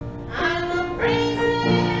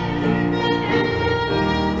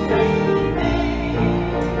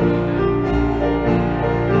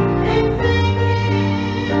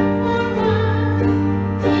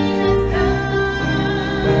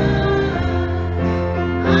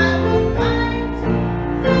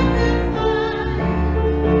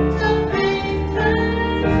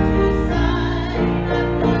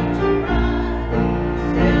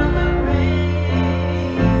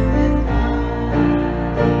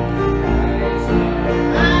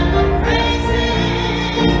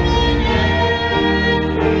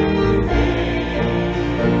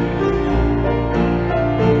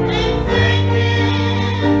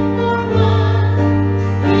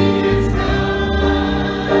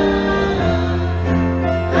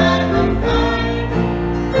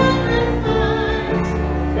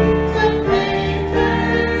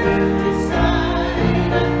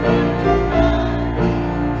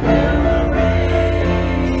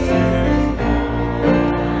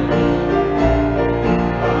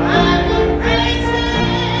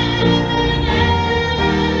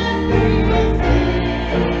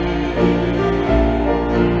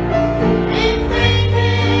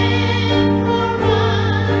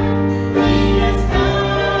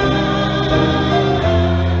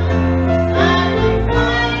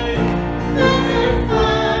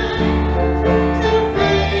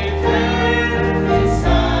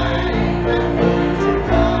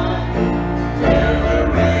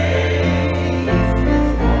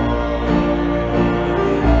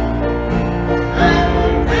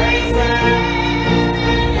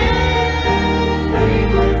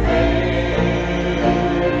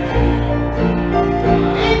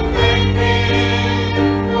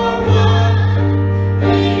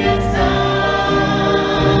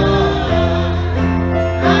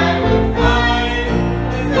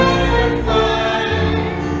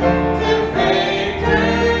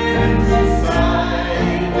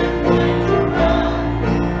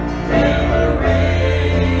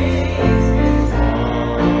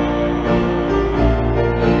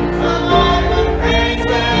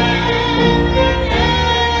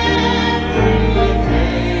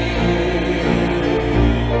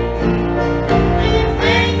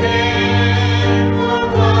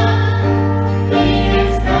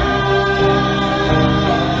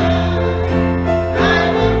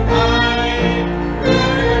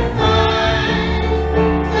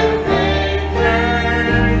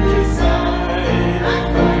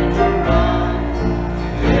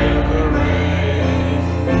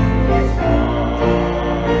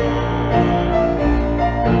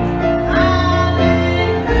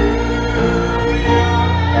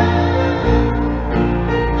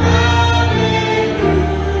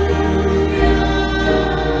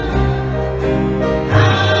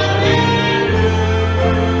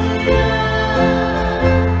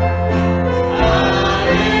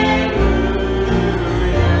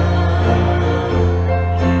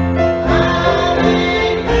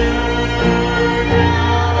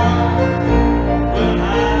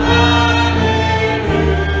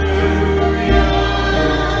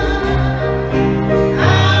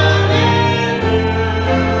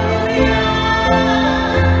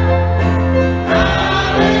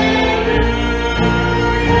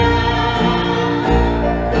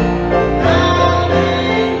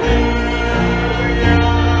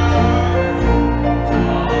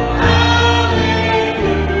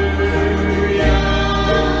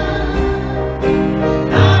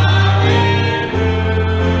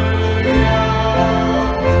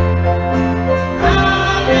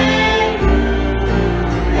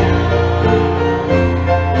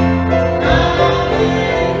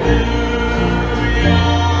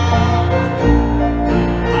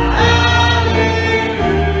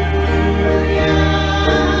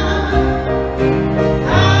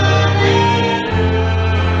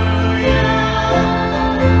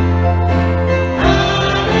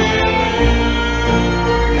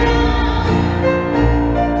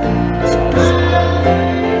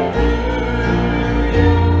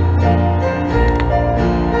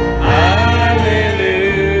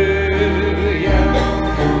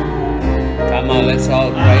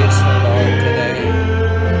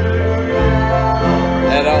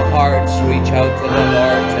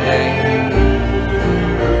Lord, today.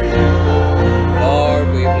 Lord,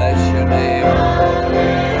 we bless your name.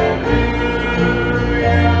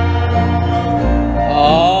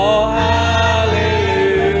 Oh, hallelujah.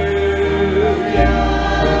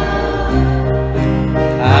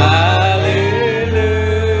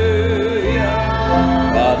 Hallelujah.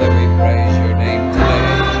 Father, we praise your name today.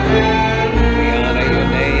 We honor your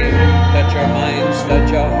name. Touch our minds,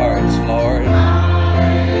 touch our hearts, Lord.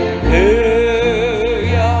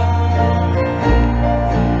 Hallelujah.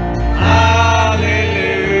 Hallelujah.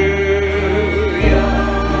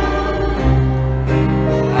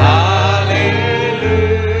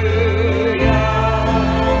 Hallelujah.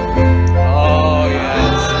 Oh,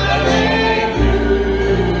 yes, bless your name.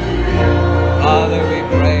 Father, we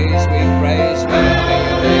praise, we honor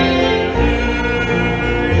your name.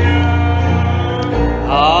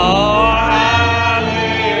 Oh, hallelujah.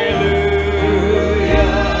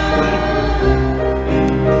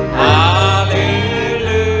 Hallelujah.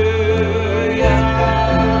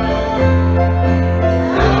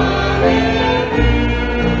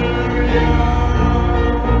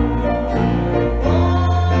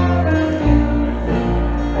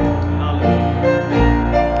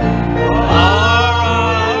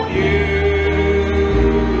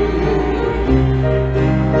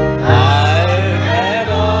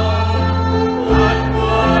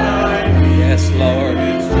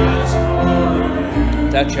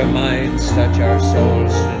 Touch our minds, touch our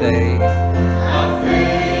souls today.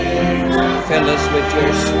 Fill us with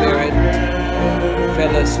your spirit.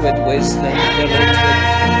 Fill us with wisdom. Fill us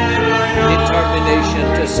with determination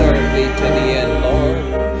to serve thee to the end, Lord.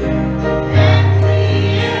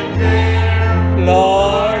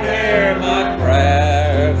 Lord, hear my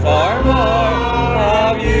prayer for more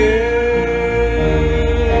of you.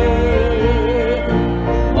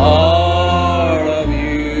 More of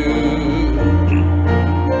you.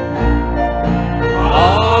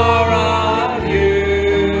 More of you.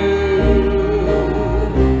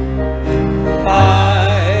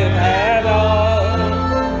 I've had all,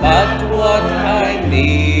 but what I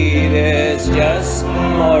need is just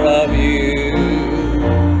more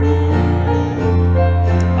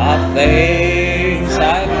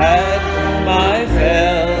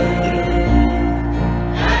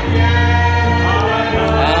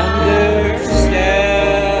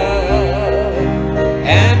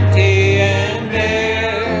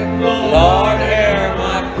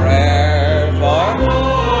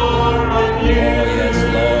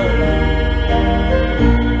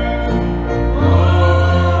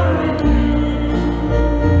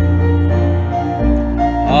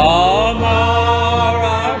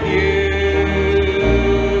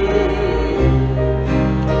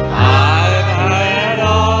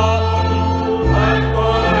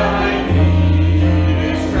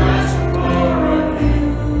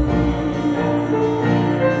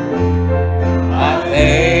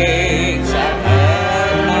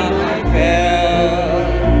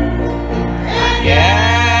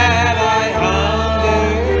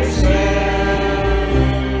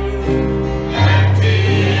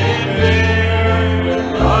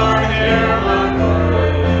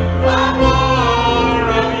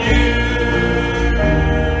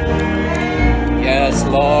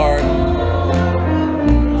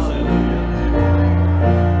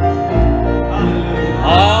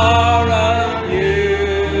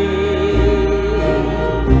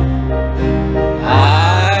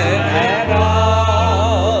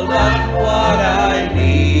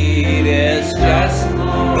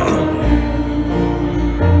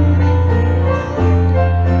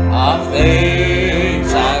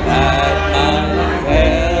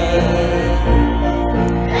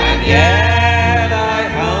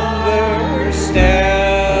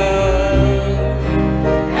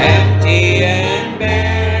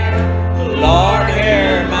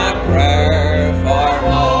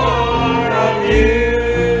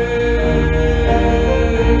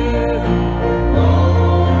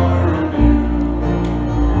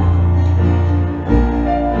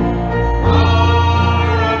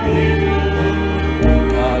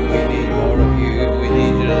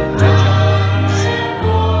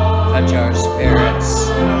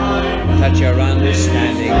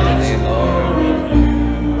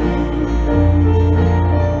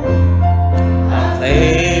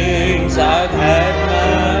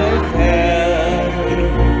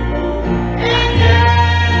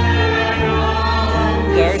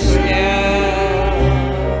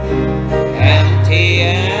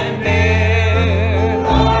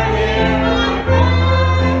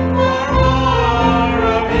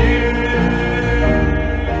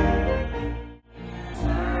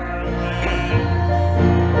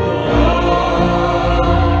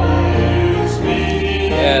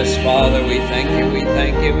Yes, Father, we thank you, we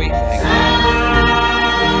thank you, we thank you.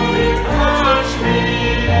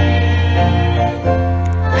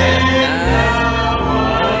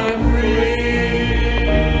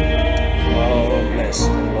 Oh, bless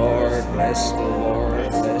the Lord, bless the Lord,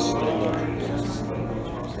 bless the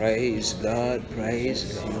Lord. Praise God,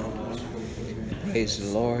 praise God. Praise the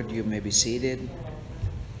Lord. You may be seated.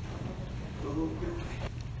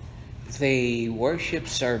 The worship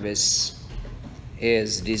service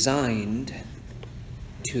is designed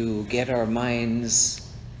to get our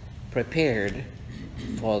minds prepared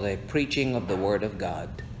for the preaching of the Word of God.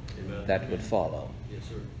 Amen. That would follow. Yes,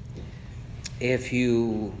 sir. If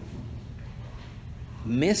you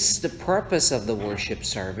miss the purpose of the worship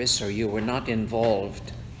service, or you were not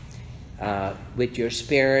involved with your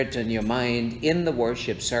spirit and your mind in the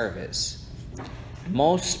worship service,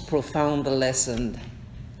 most profound lesson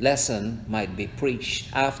might be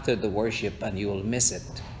preached after the worship and you will miss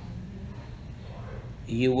it.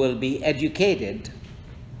 You will be educated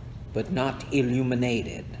but not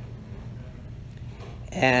illuminated.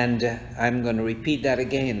 And I'm going to repeat that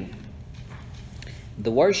again. The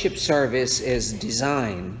worship service is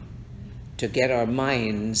designed to get our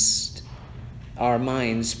minds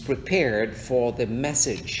prepared for the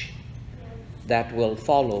message that will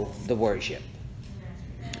follow the worship.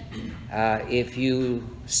 If you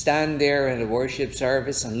stand there in a worship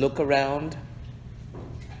service and look around,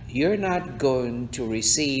 you're not going to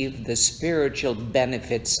receive the spiritual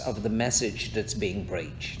benefits of the message that's being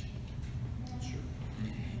preached.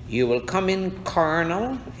 You will come in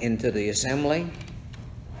carnal into the assembly.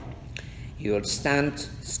 You will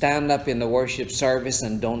stand up in the worship service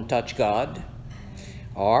and don't touch God.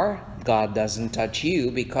 Or God doesn't touch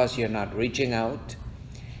you because you're not reaching out.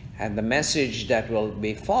 And the message that will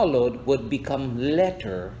be followed would become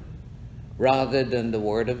letter rather than the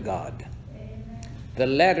Word of God. The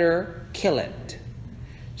letter kill it.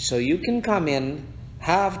 So you can come in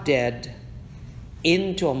half dead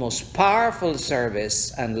into a most powerful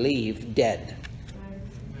service and leave dead.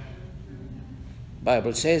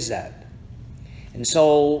 Bible says that. And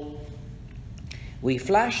so we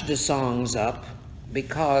flash the songs up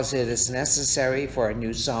because it is necessary for a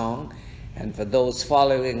new song, and for those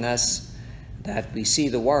following us that we see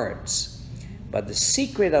the words. But the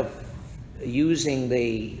secret of using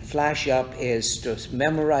the flash up is to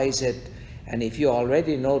memorize it, and if you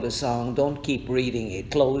already know the song, don't keep reading it.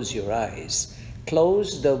 Close your eyes.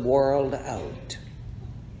 Close the world out.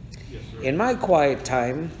 Yes, sir. In my quiet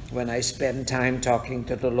time, when I spend time talking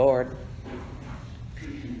to the Lord,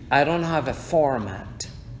 I don't have a format.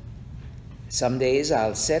 Some days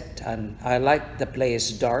I'll sit, and I like the place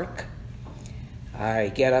dark. I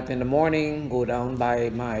get up in the morning, go down by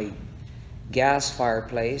my gas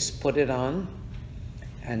fireplace, put it on,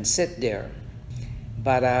 and sit there.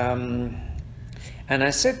 But and I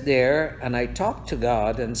sit there and I talk to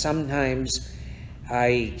God, and sometimes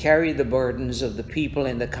I carry the burdens of the people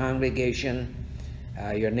in the congregation.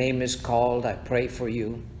 Your name is called, I pray for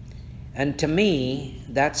you. And to me,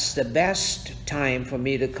 that's the best time for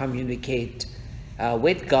me to communicate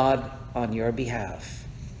with God on your behalf.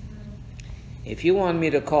 If you want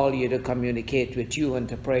me to call you to communicate with you and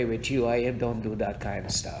to pray with you, I don't do that kind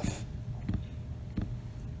of stuff.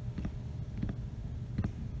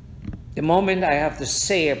 The moment I have to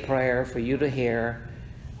say a prayer for you to hear,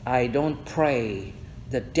 I don't pray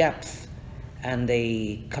the depth and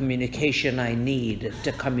the communication I need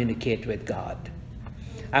to communicate with God.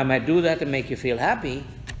 I might do that to make you feel happy,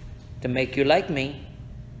 to make you like me,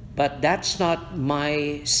 but that's not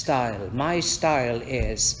my style. My style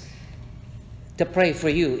is to pray for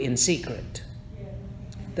you in secret,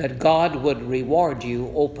 that God would reward you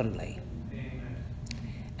openly.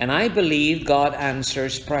 And I believe God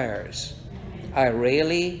answers prayers. I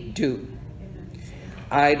really do.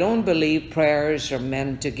 I don't believe prayers are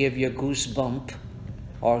meant to give you a goosebump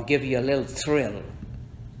or give you a little thrill.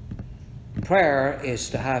 Prayer is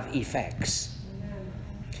to have effects.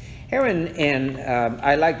 Here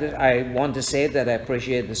I want to say that I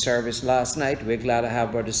appreciate the service last night. We're glad to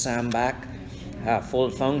have Brother Sam back, full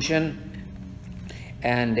function.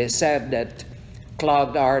 And they said that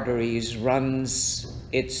clogged arteries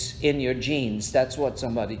it's in your genes. That's what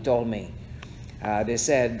somebody told me. They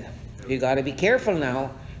said, you got to be careful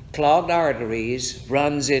now. Clogged arteries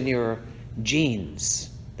runs in your genes.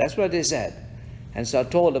 That's what they said. And so I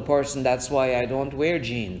told the person that's why I don't wear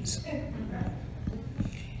jeans.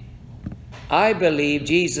 I believe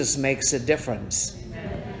Jesus makes a difference.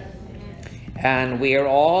 And we are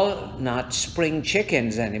all not spring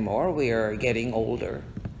chickens anymore. We are getting older.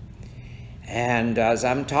 And as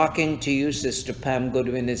I'm talking to you, Sister Pam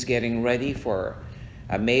Goodwin is getting ready for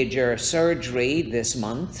a major surgery this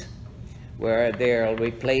month where they'll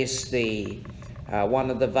replace the one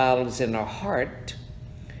of the valves in her heart.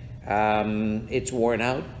 It's worn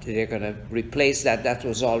out. They're going to replace that. That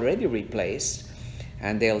was already replaced.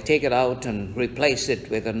 And they'll take it out and replace it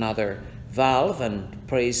with another valve. And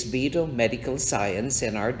praise be to medical science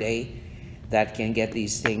in our day that can get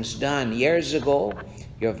these things done. Years ago,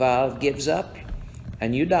 your valve gives up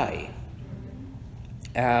and you die.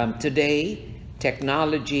 Today,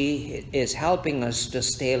 technology is helping us to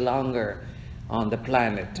stay longer on the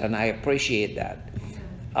planet, and I appreciate that.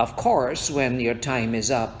 Of course, when your time is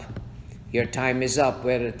up,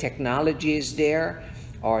 whether technology is there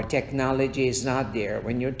or technology is not there.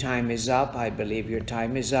 When your time is up, I believe your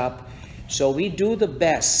time is up. So we do the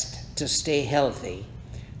best to stay healthy.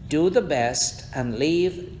 Do the best and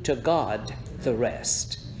leave to God the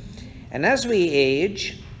rest. And as we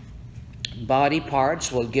age, body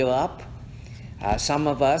parts will give up. Some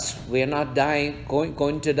of us, we're not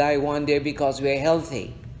going to die one day because we're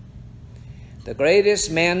healthy. The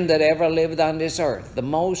greatest men that ever lived on this earth, the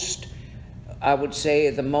most, I would say,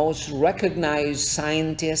 the most recognized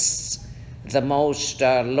scientists, the most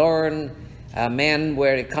learned men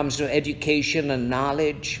where it comes to education and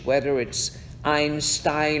knowledge, whether it's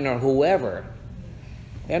Einstein or whoever,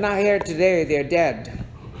 they're not here today, they're dead.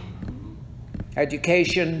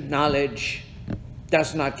 Education, knowledge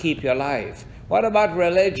does not keep you alive. What about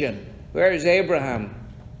religion? Where is Abraham?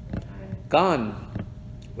 Gone.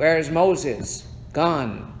 Where is Moses?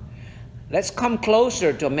 Gone. Let's come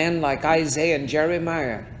closer to men like Isaiah and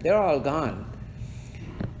Jeremiah. They're all gone.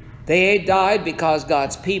 They died because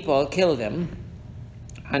God's people killed them.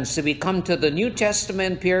 And so we come to the New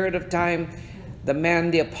Testament period of time, the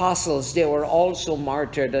men, the apostles, they were also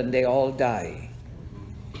martyred and they all died.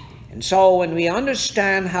 And so when we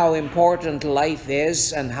understand how important life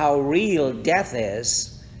is and how real death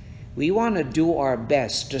is, we want to do our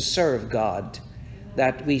best to serve God,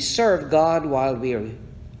 that we serve God while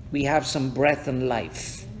we have some breath and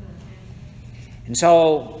life. And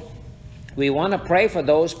so we want to pray for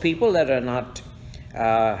those people that are not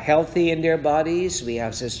healthy in their bodies. We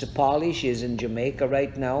have Sister Polly, she's in Jamaica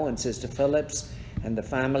right now, and Sister Phillips and the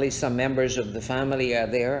family, some members of the family are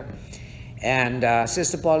there. And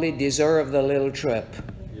Sister Polly deserved the little trip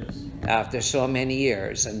after so many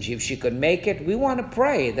years. And if she could make it, we want to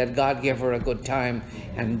pray that God give her a good time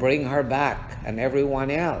and bring her back and everyone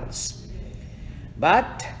else.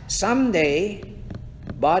 But someday,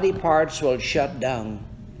 body parts will shut down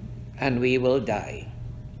and we will die.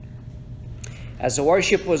 As the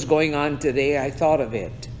worship was going on today, I thought of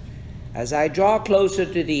it. As I draw closer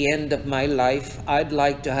to the end of my life, I'd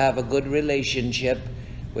like to have a good relationship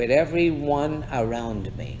with everyone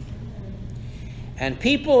around me. And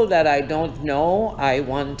people that I don't know, I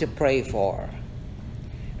want to pray for.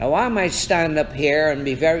 Now, I might stand up here and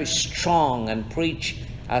be very strong and preach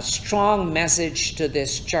a strong message to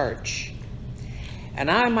this church. And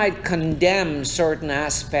I might condemn certain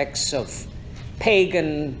aspects of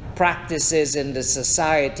pagan practices in the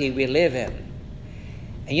society we live in.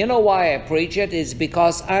 And you know why I preach it? It's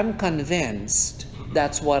because I'm convinced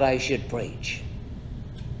that's what I should preach.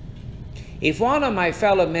 If one of my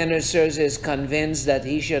fellow ministers is convinced that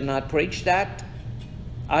he should not preach that,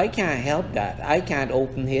 I can't help that. I can't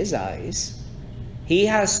open his eyes. He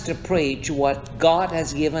has to preach what God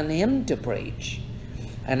has given him to preach.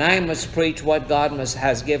 And I must preach what God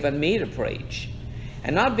has given me to preach.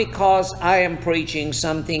 And not because I am preaching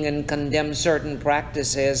something and condemn certain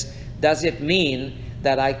practices, does it mean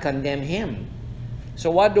that I condemn him. So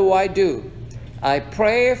what do? I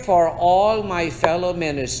pray for all my fellow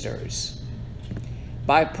ministers.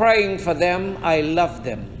 By praying for them, I love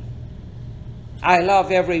them. I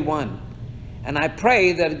love everyone. And I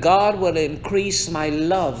pray that God will increase my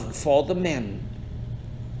love for the men.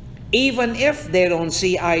 Even if they don't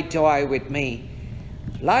see eye to eye with me,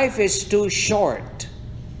 life is too short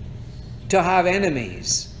to have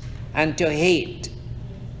enemies and to hate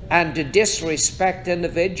and to disrespect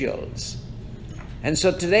individuals. And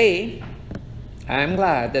so today, I'm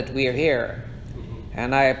glad that we are here.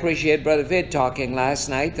 And I appreciate Brother Vid talking last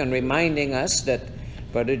night and reminding us that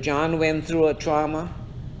Brother John went through a trauma.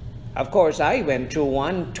 Of course, I went through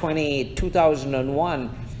one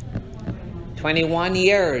 2001, 21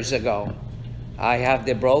 years ago. I have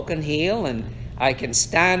the broken heel and I can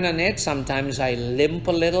stand on it. Sometimes I limp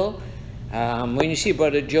a little. When you see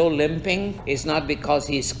Brother Joe limping, it's not because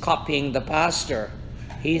he's copying the pastor.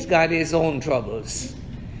 He's got his own troubles.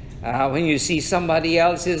 When you see somebody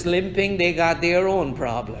else is limping, they got their own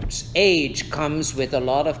problems. Age comes with a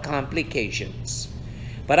lot of complications.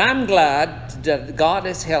 But I'm glad that God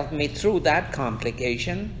has helped me through that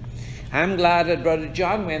complication. I'm glad that Brother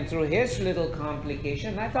John went through his little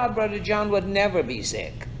complication. I thought Brother John would never be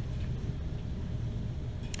sick.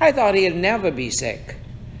 I thought he'd never be sick.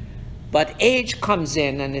 But age comes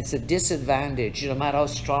in and it's a disadvantage no matter how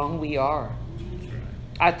strong we are.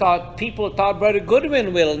 I thought people thought Brother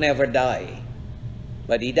Goodwin will never die.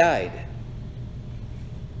 But he died.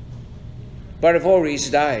 Brother Voorhees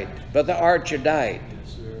died. Brother Archer died.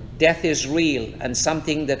 Death is real and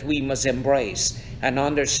something that we must embrace and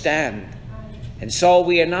understand. And so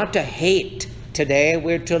we are not to hate today,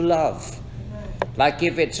 we're to love. Like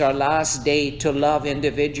if it's our last day, to love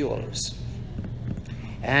individuals.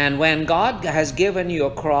 And when God has given you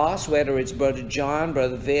a cross, whether it's Brother John,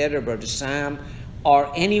 Brother Vid, or Brother Sam,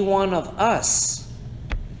 or any one of us,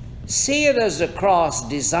 see it as a cross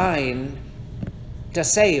designed to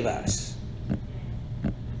save us.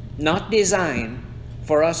 Not designed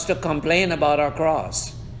for us to complain about our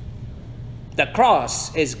cross. The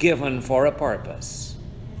cross is given for a purpose.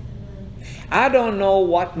 I don't know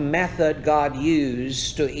what method God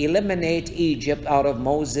used to eliminate Egypt out of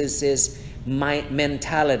Moses'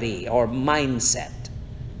 mentality or mindset,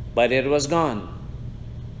 but it was gone.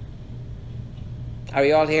 Are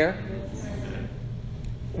you all here?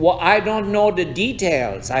 Well, I don't know the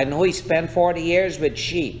details. I know he spent 40 years with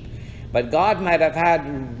sheep, but God might have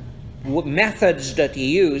had methods that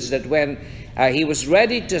he used that when he was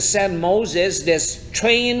ready to send Moses, this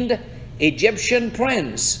trained Egyptian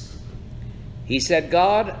prince, he said,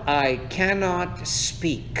 God, I cannot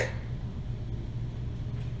speak.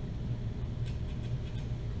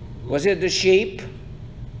 Was it the sheep?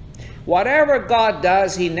 Whatever God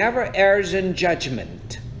does, he never errs in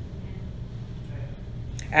judgment.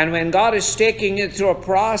 And when God is taking you through a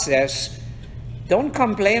process, don't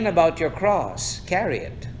complain about your cross. Carry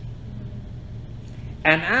it.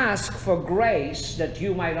 And ask for grace that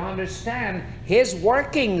you might understand his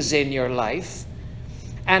workings in your life.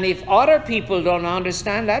 And if other people don't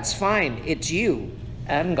understand, that's fine. It's you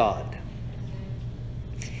and God.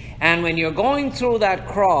 And when you're going through that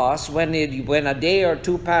cross, when a day or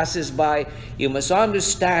two passes by, you must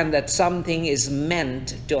understand that something is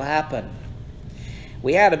meant to happen.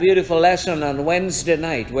 We had a beautiful lesson on Wednesday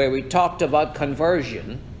night where we talked about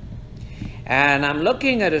conversion. And I'm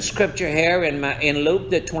looking at a scripture here in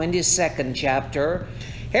Luke the 22nd chapter.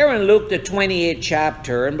 Here in Luke the 28th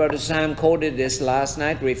chapter, and Brother Sam quoted this last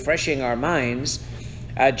night, refreshing our minds.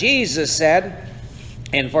 Jesus said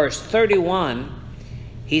in verse 31,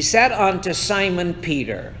 he said unto Simon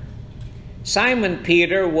Peter. Simon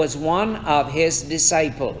Peter was one of his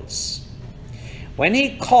disciples. When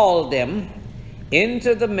he called them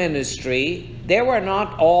into the ministry, they were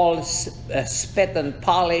not all spit and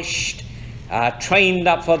polished, trained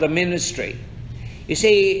up for the ministry. You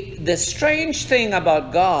see, the strange thing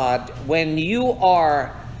about God, when you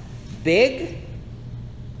are big,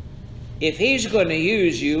 if he's going to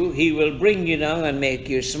use you, he will bring you down and make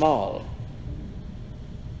you small.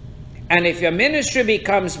 And if your ministry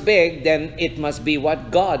becomes big, then it must be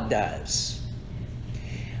what God does.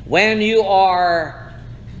 When you are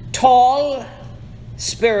tall,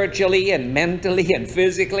 spiritually and mentally and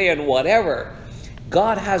physically and whatever,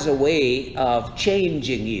 God has a way of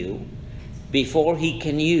changing you before he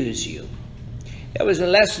can use you. There was a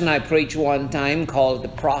lesson I preached one time called The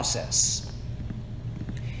Process.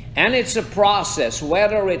 And it's a process,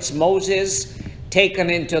 whether it's Moses taken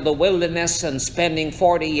into the wilderness and spending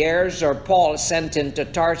 40 years, or Paul sent into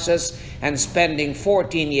Tarsus and spending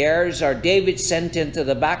 14 years, or David sent into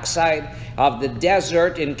the backside of the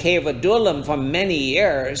desert in Cave Adullam for many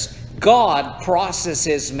years. God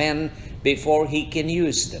processes men before he can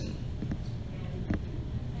use them.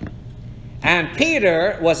 And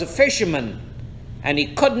Peter was a fisherman, and he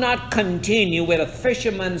could not continue with a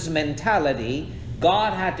fisherman's mentality.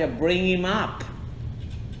 God had to bring him up.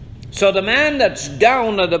 So the man that's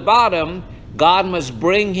down at the bottom, God must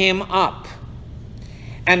bring him up.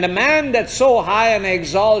 And the man that's so high and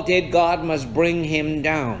exalted, God must bring him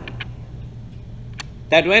down.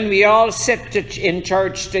 That when we all sit in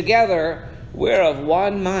church together, we're of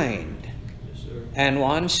one mind and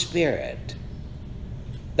one spirit.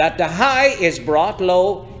 That the high is brought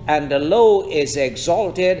low and the low is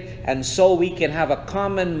exalted, and so we can have a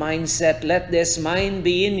common mindset. Let this mind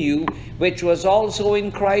be in you, which was also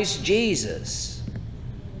in Christ Jesus.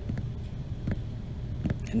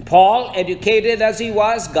 And Paul, educated as he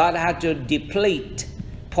was, God had to deplete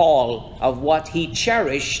Paul of what he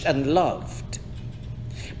cherished and loved.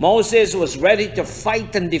 Moses was ready to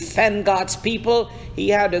fight and defend God's people. He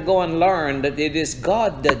had to go and learn that it is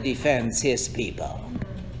God that defends his people.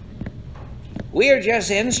 We are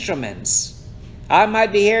just instruments. I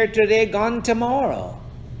might be here today, gone tomorrow.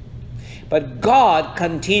 But God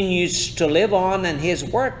continues to live on, and his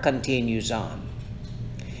work continues on.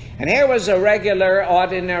 And here was a regular,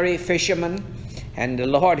 ordinary fisherman, and the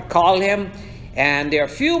Lord called him. And there are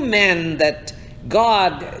few men that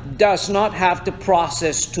God does not have to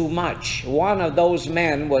process too much. One of those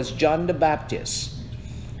men was John the Baptist.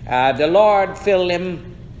 The Lord filled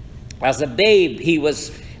him as a babe.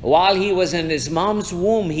 While he was in his mom's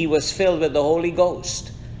womb, he was filled with the Holy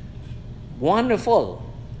Ghost. Wonderful.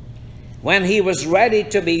 When he was ready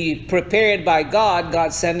to be prepared by God,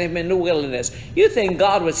 God sent him in the wilderness. You think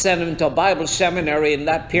God would send him to a Bible seminary in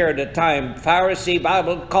that period of time? Pharisee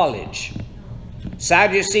Bible College,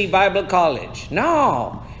 Sadducee Bible College?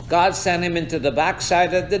 No. God sent him into the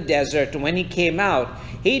backside of the desert. When he came out,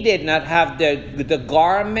 he did not have the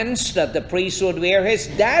garments that the priest would wear. His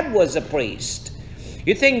dad was a priest.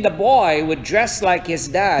 You think the boy would dress like his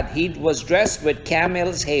dad? He was dressed with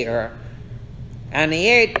camel's hair, and he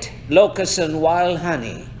ate locusts and wild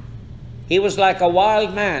honey. He was like a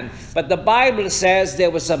wild man. But the Bible says there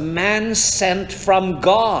was a man sent from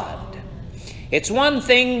God. It's one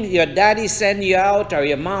thing your daddy send you out, or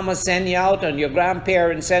your mama send you out, and your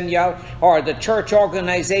grandparents send you out, or the church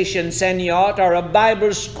organization send you out, or a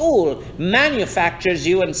Bible school manufactures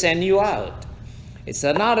you and send you out. It's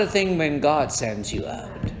another thing when God sends you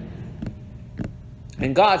out.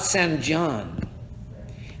 And God sent John.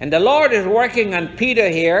 And the Lord is working on Peter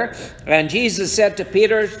here. And Jesus said to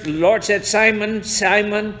Peter, the Lord said, Simon,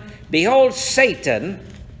 Simon, behold, Satan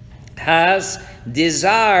has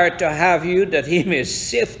desired to have you, that he may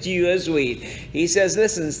sift you as wheat. He says,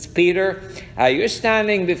 listen, Peter, you're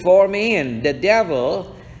standing before me, and the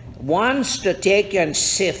devil wants to take you and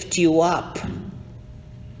sift you up.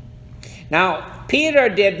 Now, Peter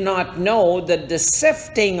did not know that the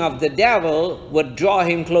sifting of the devil would draw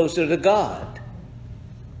him closer to God.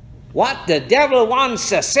 What? The devil wants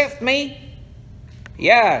to sift me?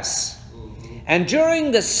 Yes. And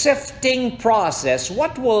during the sifting process,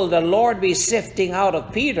 what will the Lord be sifting out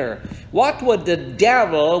of Peter? What would the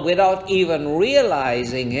devil, without even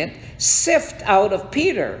realizing it, sift out of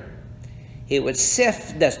Peter? He would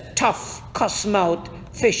sift the tough, cuss-mouthed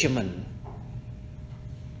fisherman.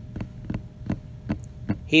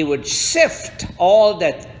 He would sift all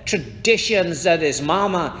the traditions that his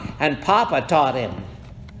mama and papa taught him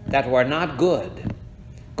that were not good.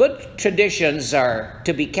 Good traditions are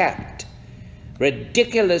to be kept.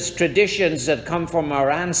 Ridiculous traditions that come from our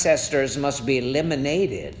ancestors must be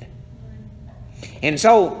eliminated. And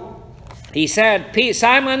so he said,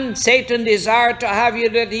 Simon, Satan desired to have you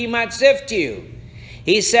that he might sift you.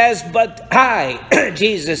 He says, but I,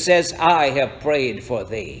 Jesus says, I have prayed for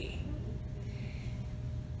thee.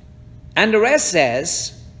 And the rest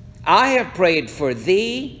says, I have prayed for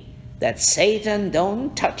thee that Satan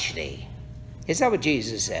don't touch thee. Is that what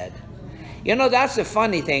Jesus said? You know, that's the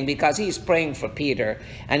funny thing, because he's praying for Peter,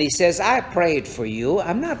 and he says, I prayed for you.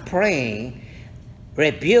 I'm not praying,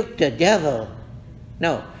 rebuke the devil.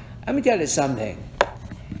 No, let me tell you something.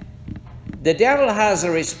 The devil has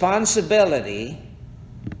a responsibility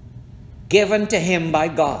given to him by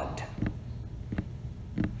God.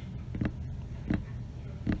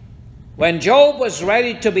 When Job was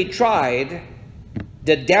ready to be tried,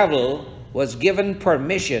 the devil was given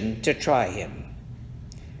permission to try him,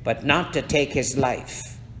 but not to take his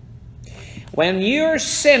life. When you're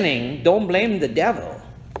sinning, don't blame the devil.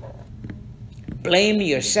 Blame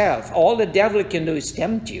yourself. All the devil can do is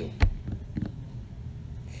tempt you.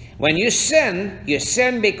 When you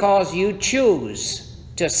sin because you choose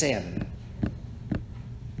to sin.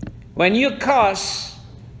 When you curse,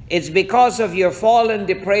 it's because of your fallen,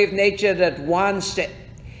 depraved nature that wants to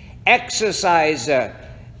exercise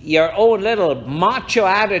your own little macho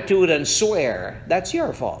attitude and swear. That's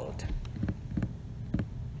your fault.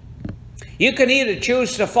 You can either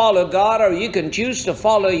choose to follow God, or you can choose to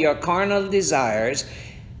follow your carnal desires.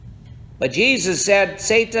 But Jesus said,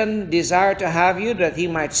 Satan desired to have you that he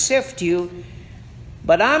might sift you.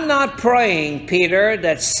 But I'm not praying, Peter,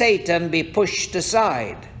 that Satan be pushed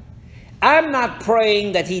aside. I'm not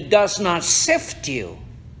praying that he does not sift you.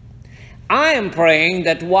 I am praying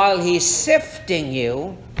that while he's sifting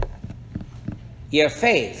you, your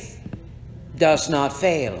faith does not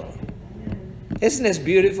fail. Isn't this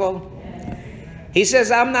beautiful? He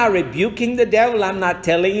says, I'm not rebuking the devil. I'm not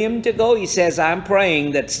telling him to go. He says, I'm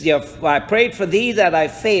praying that I prayed for thee that thy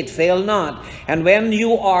faith fail not. And when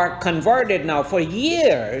you are converted now, for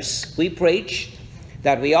years we preach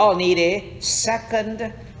that we all need a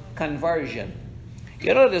second conversion.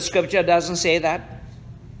 You know, the scripture doesn't say that.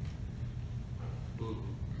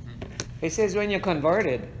 It says when you're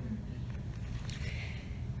converted.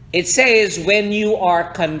 It says when you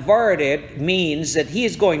are converted means that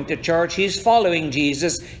he's going to church, he's following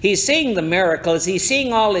Jesus, he's seeing the miracles, he's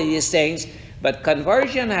seeing all of these things, but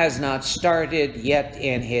conversion has not started yet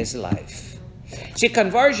in his life. See,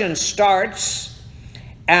 conversion starts,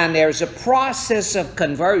 and there's a process of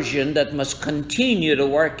conversion that must continue to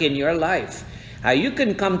work in your life. You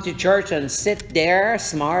can come to church and sit there,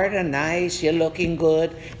 smart and nice, you're looking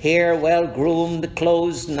good, hair well groomed,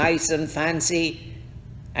 clothes nice and fancy,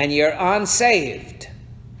 and you're unsaved.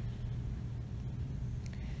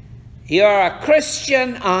 You're a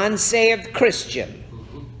Christian, unsaved Christian.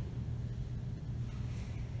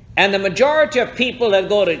 And the majority of people that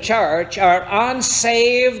go to church are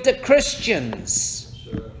unsaved Christians.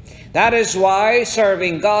 That is why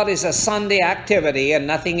serving God is a Sunday activity and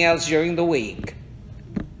nothing else during the week.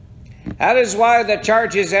 That is why the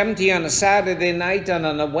church is empty on a Saturday night and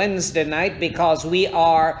on a Wednesday night, because we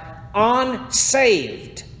are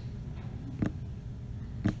unsaved.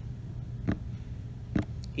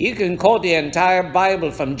 You can quote the entire Bible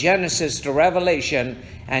from Genesis to Revelation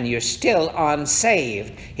and you're still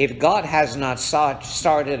unsaved if God has not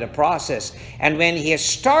started a process. And when he has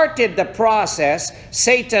started the process,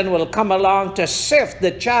 Satan will come along to sift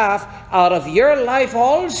the chaff out of your life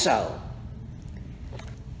also.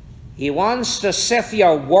 He wants to sift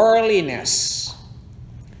your worldliness,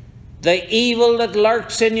 the evil that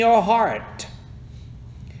lurks in your heart,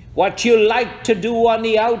 what you like to do on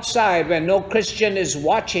the outside when no Christian is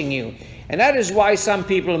watching you. And that is why some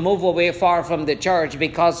people move away far from the church,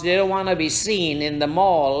 because they don't want to be seen in the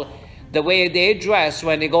mall the way they dress.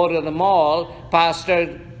 When they go to the mall,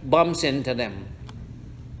 pastor bumps into them.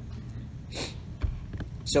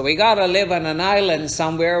 So we got to live on an island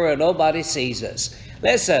somewhere where nobody sees us.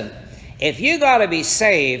 Listen, if you got to be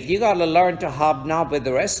saved, you got to learn to hobnob with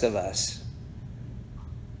the rest of us.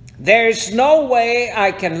 There's no way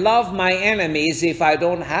I can love my enemies if I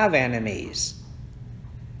don't have enemies.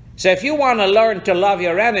 So if you want to learn to love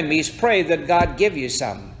your enemies, pray that God give you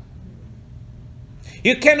some.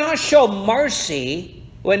 You cannot show mercy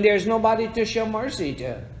when there's nobody to show mercy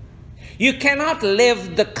to. You cannot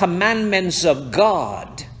live the commandments of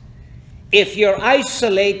God if you're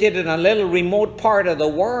isolated in a little remote part of the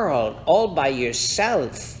world all by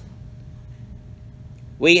yourself.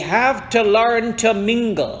 We have to learn to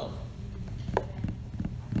mingle.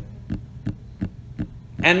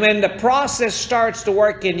 And when the process starts to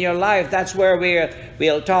work in your life, that's where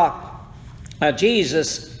we'll talk.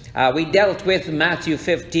 We dealt with Matthew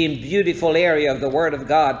 15, beautiful area of the Word of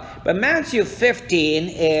God. But Matthew 15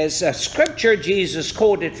 is a scripture Jesus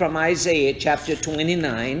quoted from Isaiah chapter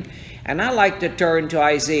 29. And I like to turn to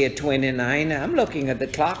Isaiah 29. I'm looking at the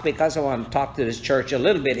clock because I want to talk to this church a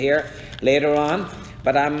little bit here later on.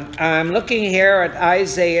 But I'm looking here at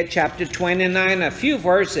Isaiah chapter 29, a few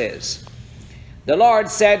verses. The Lord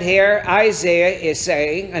said here, Isaiah is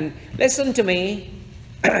saying, and listen to me.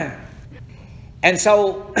 And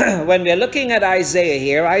so when we're looking at Isaiah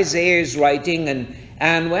here, Isaiah is writing,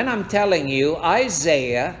 and when I'm telling you,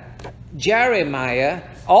 Isaiah, Jeremiah,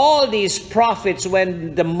 all these prophets,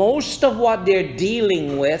 when the most of what they're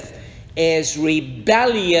dealing with is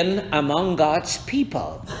rebellion among God's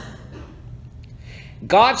people.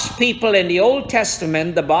 God's people in the Old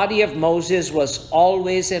Testament, the body of Moses, was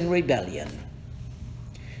always in rebellion.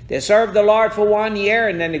 They served the Lord for 1 year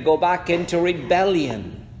and then they go back into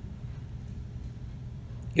rebellion.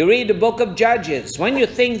 You read the book of Judges. When you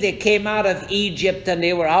think they came out of Egypt and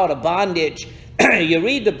they were out of bondage, you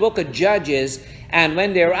read the book of Judges, and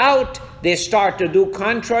when they're out, they start to do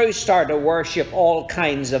contrary, start to worship all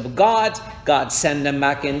kinds of gods. God send them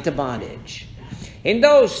back into bondage. In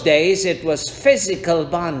those days, it was physical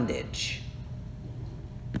bondage.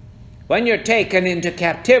 When you're taken into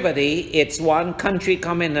captivity, it's one country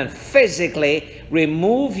come in and physically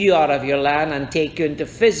remove you out of your land and take you into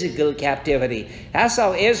physical captivity. That's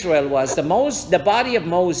how Israel was. The body of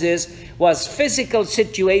Moses was physical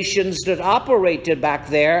situations that operated back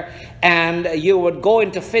there, and you would go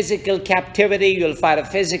into physical captivity. You'll fight a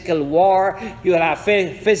physical war. You'll have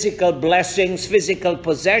physical blessings, physical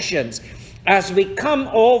possessions. As we come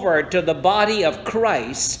over to the body of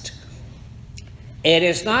Christ, it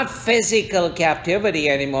is not physical captivity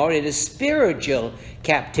anymore. It is spiritual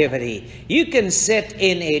captivity. You can sit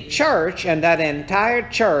in a church and that entire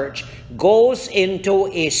church goes into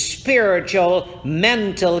a spiritual,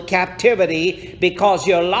 mental captivity because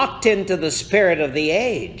you're locked into the spirit of the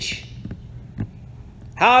age.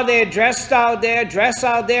 How they dress out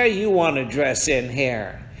there, you want to dress in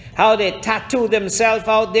here. How they tattoo themselves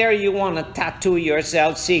out there, you want to tattoo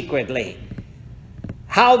yourself secretly.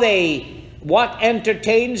 what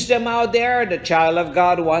entertains them out there, the child of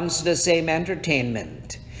God wants the same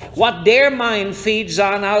entertainment. What their mind feeds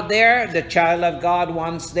on out there, the child of God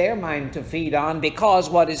wants their mind to feed on, because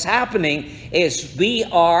what is happening is we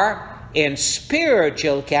are in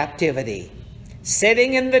spiritual captivity.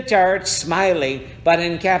 Sitting in the church, smiling, but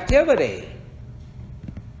in captivity.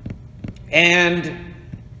 And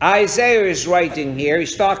Isaiah is writing here,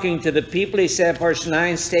 he's talking to the people. He said, verse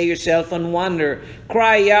 9, stay yourself and wonder,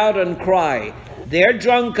 cry out and cry. They're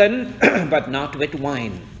drunken, but not with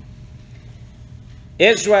wine.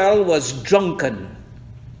 Israel was drunken,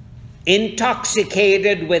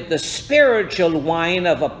 intoxicated with the spiritual wine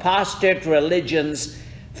of apostate religions,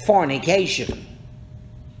 fornication.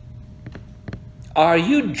 Are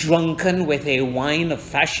you drunken with a wine of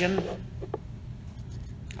fashion?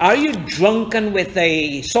 Are you drunken with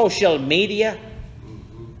a social media?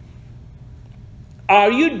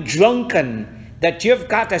 Are you drunken that you've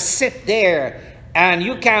got to sit there and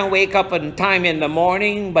you can't wake up in time in the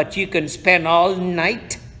morning, but you can spend all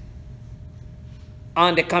night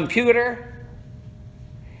on the computer?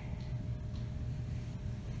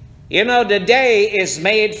 You know, the day is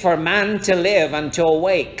made for man to live and to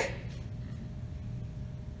awake.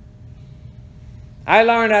 I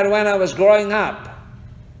learned that when I was growing up.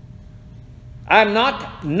 I'm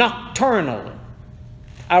not nocturnal.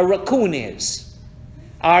 A raccoon is.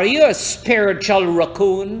 Are you a spiritual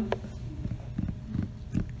raccoon?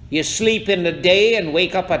 You sleep in the day and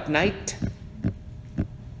wake up at night?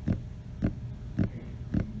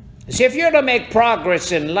 See, if you're to make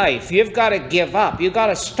progress in life, you've got to give up. You've got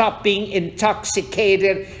to stop being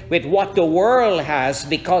intoxicated with what the world has,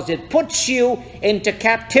 because it puts you into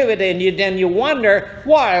captivity, and then you wonder,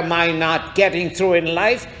 why am I not getting through in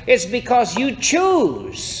life? It's because you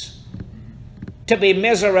choose to be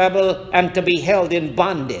miserable and to be held in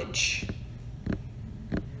bondage.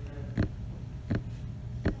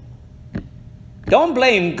 Don't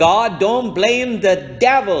blame God. Don't blame the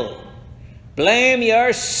devil. Blame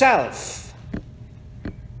yourself.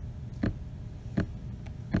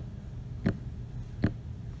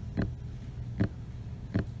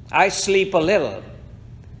 I sleep a little,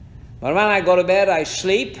 but when I go to bed, I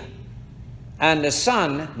sleep, and the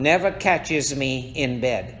sun never catches me in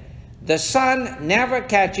bed. The sun never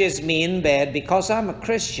catches me in bed because I'm a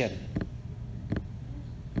Christian.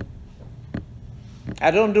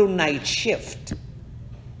 I don't do night shift.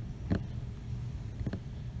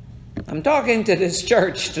 I'm talking to this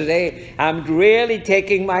church today. I'm really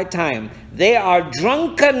taking my time. They are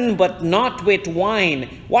drunken, but not with wine.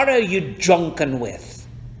 What are you drunken with?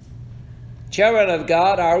 Children of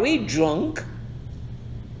God, are we drunk?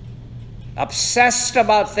 Obsessed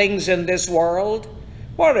about things in this world?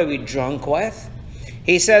 What are we drunk with?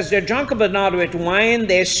 He says they're drunken, but not with wine.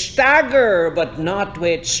 They stagger, but not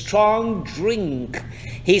with strong drink.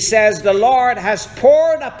 He says the Lord has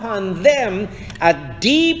poured upon them a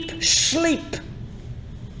deep sleep.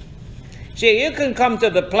 See, you can come to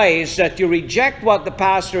the place that you reject what the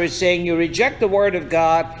pastor is saying. You reject the word of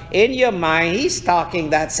God. In your mind, he's talking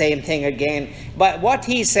that same thing again. But what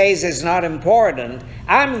he says is not important.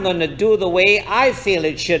 I'm going to do the way I feel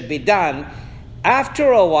it should be done.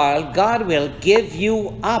 After a while, God will give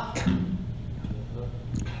you up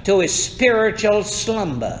to a spiritual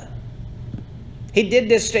slumber. He did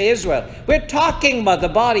this to Israel. We're talking about the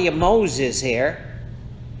body of Moses here.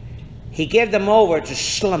 He gave them over to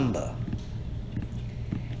slumber.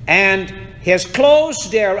 And he has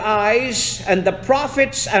closed their eyes, and the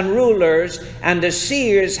prophets and rulers and the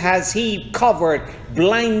seers has he covered,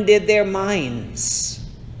 blinded their minds.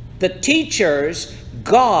 The teachers,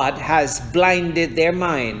 God has blinded their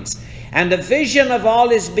minds. And the vision of all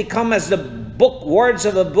is become as the book, words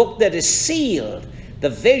of a book that is sealed. The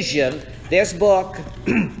vision, this book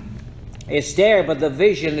is there, but the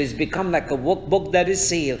vision has become like a book that is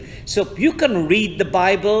sealed. So you can read the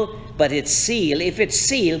Bible, but it's sealed. If it's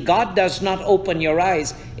sealed, God does not open your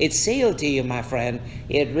eyes. It's sealed to you, my friend.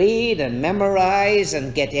 You read and memorize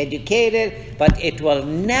and get educated, but it will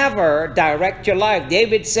never direct your life.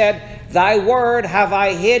 David said, thy word have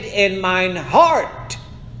I hid in mine heart.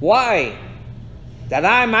 Why? That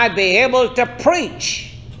I might be able to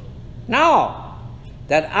preach. No.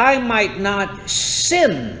 That I might not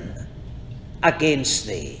sin against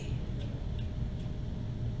thee.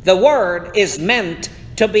 The word is meant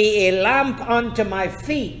to be a lamp unto my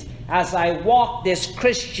feet as I walk this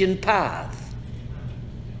Christian path.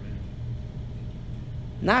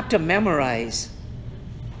 Not to memorize.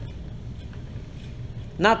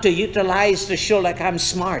 Not to utilize to show like I'm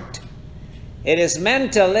smart. It is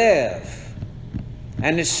meant to live.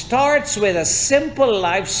 And it starts with a simple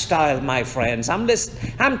lifestyle, my friends.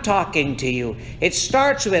 I'm talking to you. It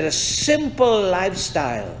starts with a simple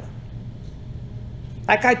lifestyle.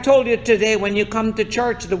 Like I told you today, when you come to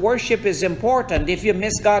church, the worship is important. If you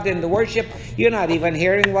miss God in the worship, you're not even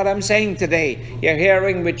hearing what I'm saying today. You're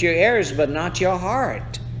hearing with your ears, but not your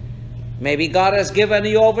heart. Maybe God has given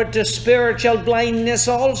you over to spiritual blindness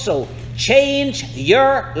also. Change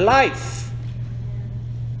your life.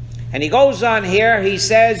 And he goes on here, he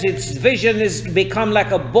says, its vision is become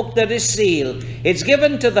like a book that is sealed. It's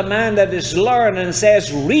given to the man that is learned and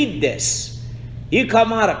says, read this. You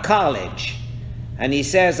come out of college. And he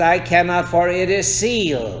says, I cannot, for it is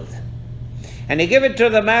sealed. And he give it to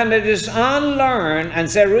the man that is unlearned and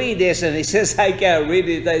said, read this. And he says, I can't read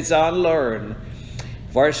it, it's unlearned.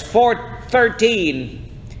 Verse 13.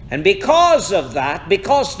 And because of that,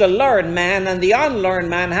 because the learned man and the unlearned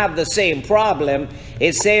man have the same problem,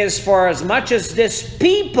 it says, for as much as this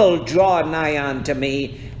people draw nigh unto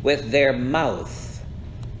me with their mouth.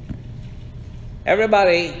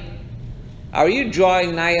 Everybody, are you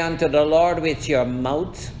drawing nigh unto the Lord with your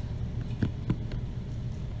mouth?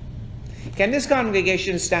 Can this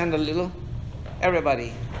congregation stand a little?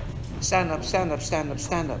 Everybody, stand up, stand up, stand up,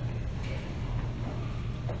 stand up.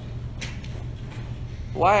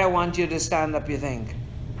 Why I want you to stand up, you think?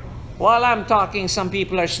 While I'm talking, some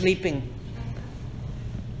people are sleeping.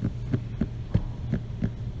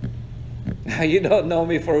 You don't know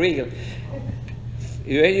me for real.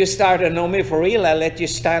 When you start to know me for real, I let you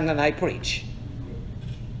stand and I preach.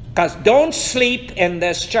 Because don't sleep in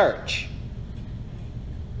this church.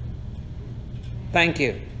 Thank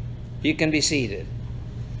you. You can be seated.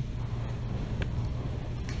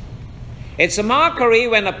 It's a mockery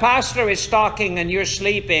when a pastor is talking and you're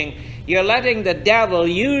sleeping. You're letting the devil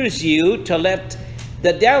use you to let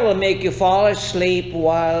the devil make you fall asleep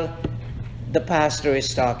while the pastor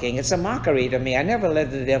is talking. It's a mockery to me. I never let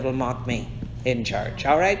the devil mock me in church.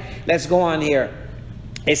 All right, let's go on here.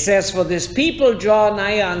 It says, for this people draw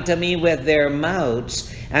nigh unto me with their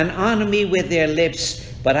mouths and honor me with their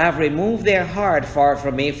lips, but have removed their heart far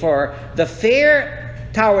from me. For the fear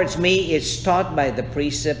towards me is taught by the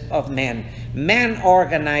precept of men. Men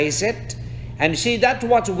organize it. And see, that's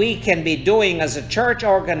what we can be doing as a church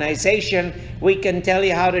organization. We can tell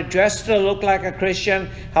you how to dress to look like a Christian,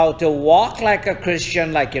 how to walk like a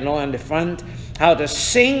Christian, like you know on the front, how to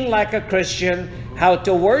sing like a Christian, how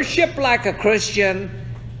to worship like a Christian.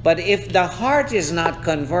 But if the heart is not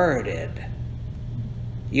converted,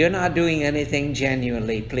 you're not doing anything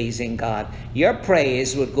genuinely pleasing God. Your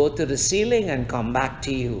praise would go to the ceiling and come back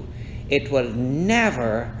to you. It will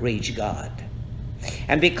never reach God.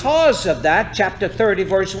 And because of that, chapter 30,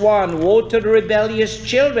 verse 1, woe to the rebellious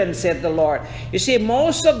children, said the Lord. You see,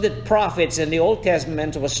 most of the prophets in the Old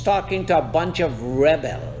Testament was talking to a bunch of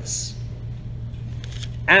rebels.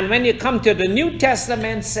 And when you come to the New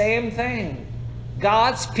Testament, same thing.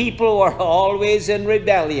 God's people were always in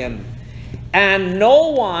rebellion. And no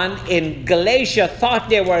one in Galatia thought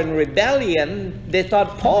they were in rebellion. They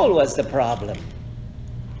thought Paul was the problem.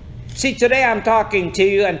 See, today I'm talking to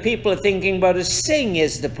you and people are thinking about to sing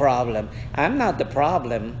is the problem. I'm not the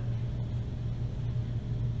problem.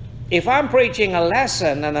 If I'm preaching a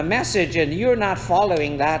lesson and a message and you're not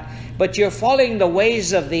following that, but you're following the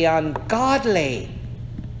ways of the ungodly,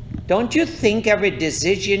 don't you think every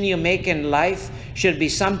decision you make in life should be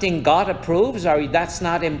something God approves, or that's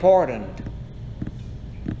not important?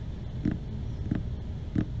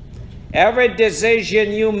 Every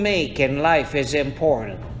decision you make in life is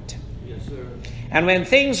important. Yes, sir. And when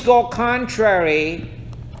things go contrary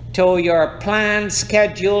to your plan,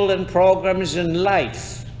 schedule, and programs in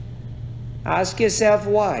life, ask yourself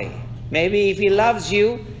why. Maybe if He loves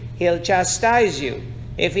you, He'll chastise you.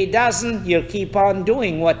 If He doesn't, you'll keep on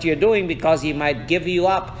doing what you're doing because He might give you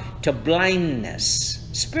up to blindness,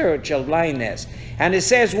 spiritual blindness. And it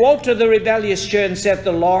says, woe to the rebellious children, saith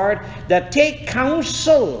the Lord, that take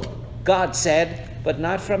counsel, God said, but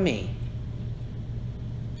not from me.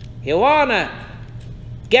 You want to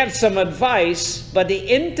get some advice, but the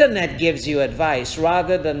internet gives you advice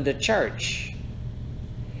rather than the church.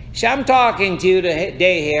 See, I'm talking to you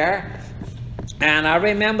today here, and I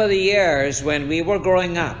remember the years when we were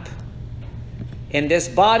growing up in this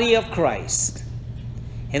body of Christ.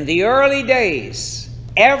 In the early days,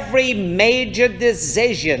 every major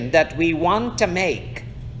decision that we want to make,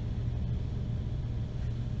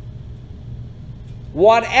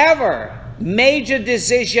 whatever major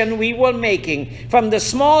decision we were making, from the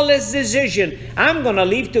smallest decision, I'm going to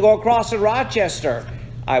leave to go across to Rochester,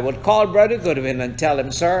 I would call Brother Goodwin and tell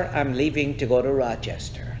him, sir, I'm leaving to go to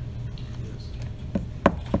Rochester.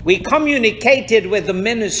 We communicated with the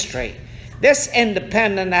ministry. This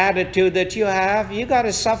independent attitude that you have, you got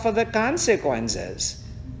to suffer the consequences.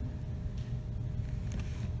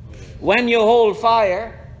 When you hold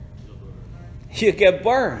fire, you get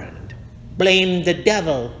burned. Blame the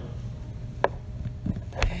devil.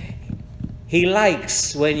 He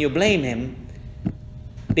likes when you blame him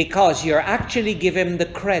because you're actually giving him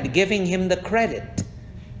the credit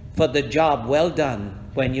for the job well done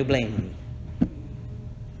when you blame him.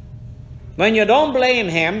 When you don't blame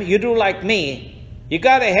him, you do like me. You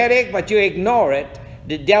got a headache, but you ignore it.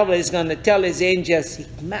 The devil is going to tell his angels,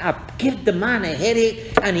 give the man a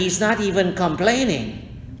headache, and he's not even complaining.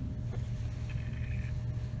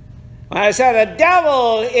 I said, the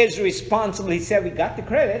devil is responsible. He said, we got the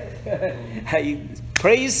credit. I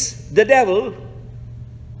praise the devil.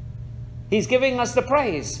 He's giving us the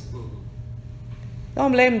praise.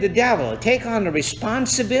 Don't blame the devil. Take on the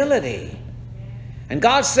responsibility. And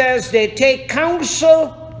God says they take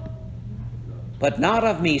counsel, but not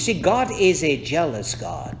of me. See, God is a jealous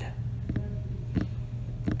God.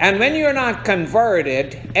 And when you're not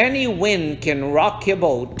converted, any wind can rock your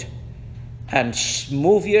boat and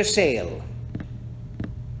move your sail.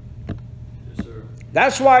 Yes, sir.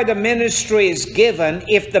 That's why the ministry is given.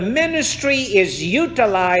 If the ministry is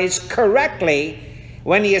utilized correctly,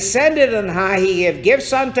 when he ascended on high, he gave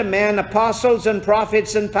gifts unto men, apostles and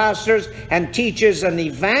prophets and pastors and teachers and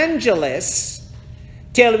evangelists,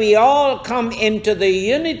 till we all come into the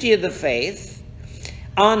unity of the faith,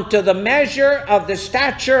 unto the measure of the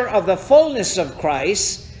stature of the fullness of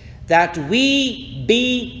Christ, that we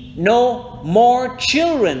be no more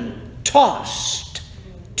children, tossed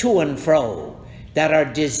to and fro, that our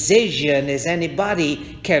decision is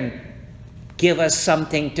anybody can give us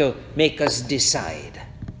something to make us decide.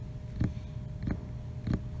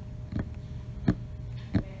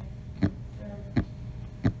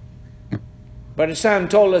 Brother Sam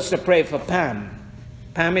told us to pray for Pam.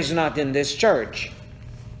 Pam is not in this church,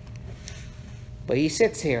 but he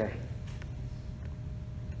sits here.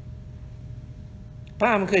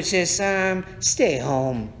 Pam could say, Sam, stay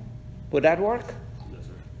home. Would that work? Yes,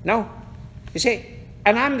 sir. No. You see,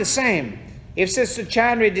 and I'm the same. If Sister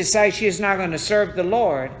Chandra decides she's not going to serve the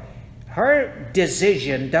Lord, her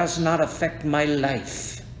decision does not affect my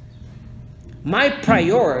life. My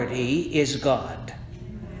priority is God.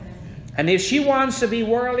 And if she wants to be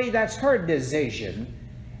worldly, that's her decision,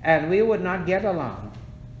 and we would not get along.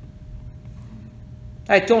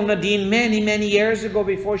 I told Nadine many years ago,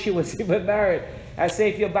 before she was even married, I say,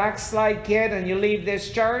 if you backslide, kid, and you leave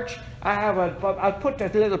this church, I'll put a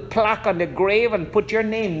little plaque on the grave and put your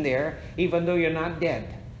name there, even though you're not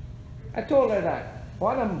dead. I told her that.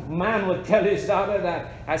 What a man would tell his daughter that?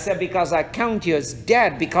 I said, because I count you as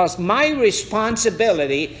dead, because my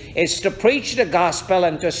responsibility is to preach the gospel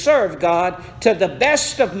and to serve God to the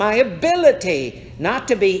best of my ability, not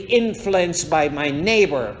to be influenced by my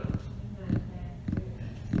neighbor.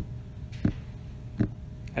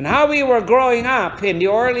 And how we were growing up in the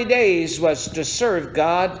early days was to serve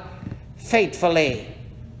God faithfully.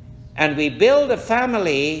 And we built a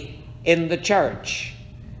family in the church.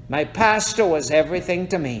 My pastor was everything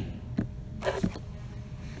to me.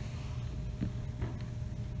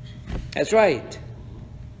 That's right.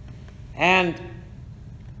 And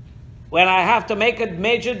when I have to make a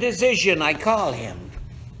major decision, I call him.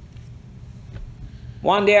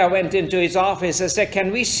 One day I went into his office. I said,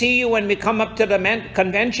 can we see you when we come up to the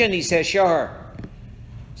convention? He said, sure.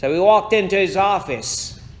 So we walked into his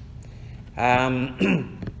office.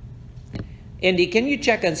 Indy, can you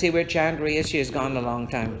check and see where Chandra is? She has gone a long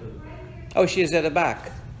time. Oh, she's at the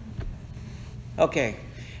back. Okay.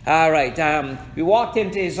 All right. We walked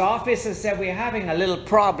into his office and said, we're having a little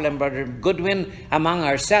problem, Brother Goodwin, among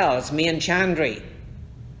ourselves, me and Chandra.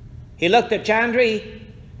 He looked at Chandra.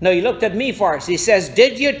 No, he looked at me first. He says,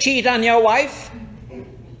 did you cheat on your wife?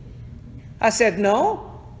 I said,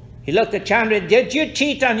 no. He looked at Chandra. Did you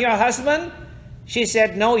cheat on your husband? She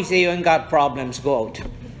said, no. He said, you ain't got problems. Go out.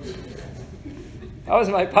 That was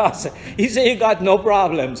my pastor. He said, you got no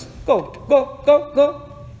problems. Go.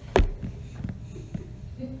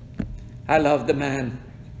 I love the man.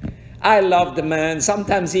 I love the man.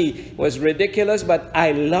 Sometimes he was ridiculous, but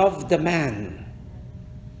I love the man.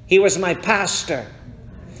 He was my pastor.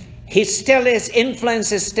 His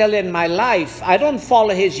influence is still in my life. I don't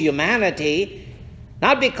follow his humanity.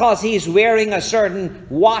 Not because he's wearing a certain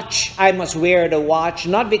watch, I must wear the watch.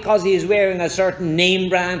 Not because he's wearing a certain name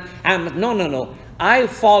brand. No. I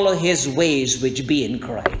follow his ways which be in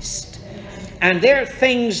Christ. And there are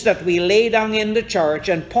things that we lay down in the church,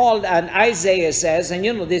 and Paul and Isaiah says, and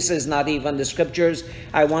you know this is not even the scriptures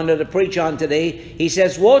I wanted to preach on today. He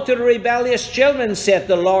says, woe to the rebellious children, saith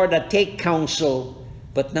the Lord, that take counsel,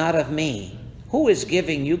 but not of me. Who is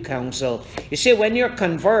giving you counsel? You see, when you're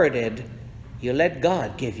converted, you let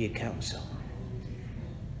God give you counsel.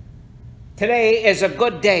 Today is a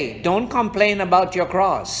good day. Don't complain about your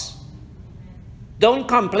cross. Don't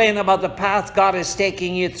complain about the path God is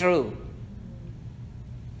taking you through.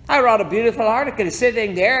 I wrote a beautiful article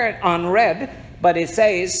sitting there unread, but it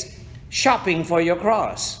says, shopping for your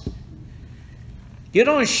cross. You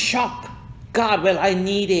don't shop. God, well, I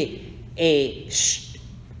need a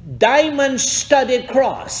diamond-studded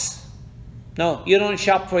cross. No, you don't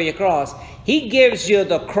shop for your cross. He gives you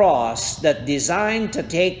the cross that's designed to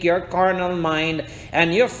take your carnal mind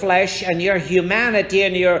and your flesh and your humanity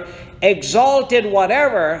and your exalted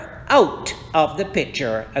whatever out of the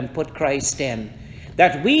picture and put Christ in.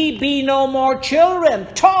 That we be no more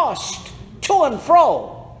children, tossed to and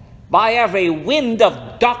fro by every wind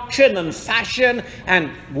of doctrine and fashion and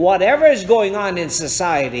whatever is going on in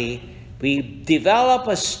society. We develop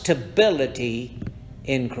a stability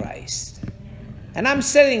in Christ. And I'm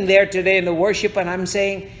sitting there today in the worship and I'm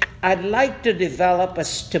saying, I'd like to develop a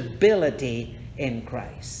stability in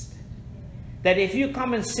Christ. That if you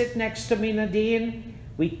come and sit next to me, Nadine,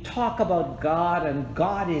 we talk about God, and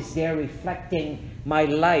God is there reflecting my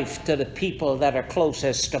life to the people that are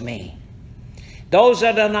closest to me. Those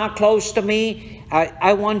that are not close to me,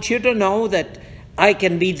 I want you to know that I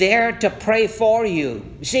can be there to pray for you.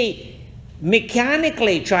 See,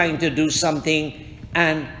 mechanically trying to do something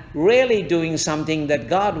and really doing something that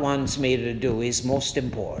God wants me to do is most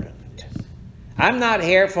important. I'm not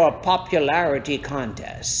here for a popularity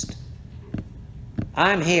contest.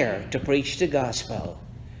 I'm here to preach the gospel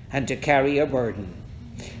and to carry a burden.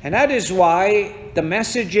 And that is why the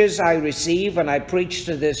messages I receive and I preach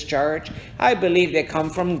to this church, I believe they come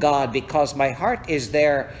from God, because my heart is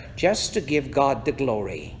there just to give God the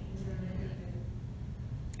glory.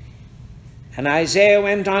 And Isaiah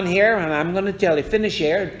went on here, and I'm going to tell you, finish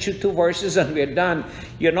here, two verses and we're done.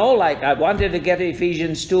 You know, like I wanted to get to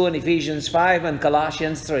Ephesians 2 and Ephesians 5 and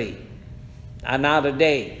Colossians 3. Another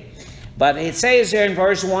day. But it says here in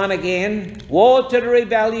verse 1 again, woe to the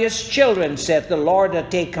rebellious children, saith the Lord,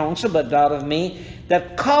 that take counsel, but not of me,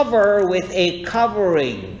 that cover with a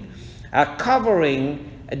covering. A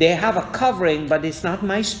covering, they have a covering, but it's not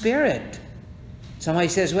my spirit. Somebody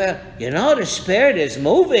says, well, you know, the spirit is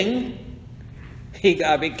moving. He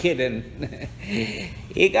gotta be kidding.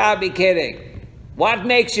 He gotta be kidding. What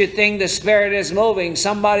makes you think the spirit is moving?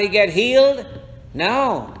 Somebody get healed?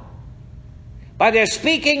 No. But they're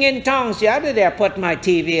speaking in tongues. The other day I put my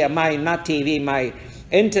my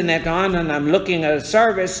internet on, and I'm looking at a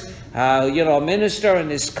service, a minister and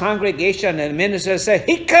his congregation, and the minister said,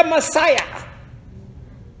 Hika Messiah.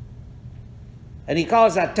 And he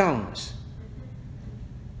calls that tongues.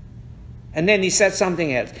 And then he said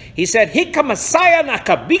something else. He said, Hika Messiah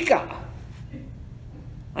Nakabika.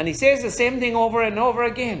 And he says the same thing over and over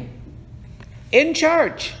again. In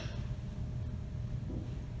church.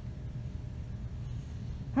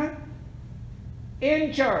 Huh?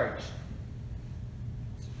 In church.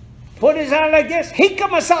 Put his hand like this. Hika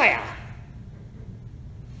Messiah.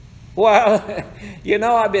 Well,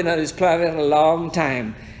 I've been on this planet a long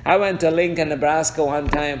time. I went to Lincoln, Nebraska one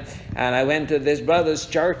time, and I went to this brother's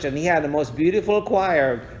church, and he had the most beautiful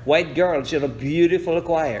choir, white girls, beautiful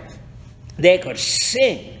choir. They could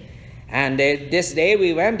sing. And this day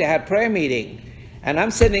we went, they had prayer meeting. And I'm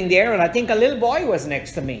sitting there, and I think a little boy was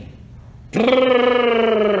next to me.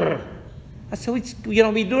 So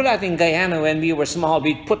we do that in Guyana when we were small.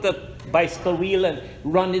 We'd put the bicycle wheel and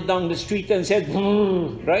run it down the street and said,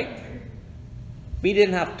 right? We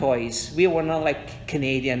didn't have toys. We were not like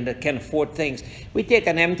Canadian that can afford things. We take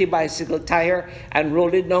an empty bicycle tire and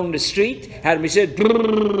roll it down the street, and we said,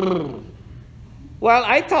 well,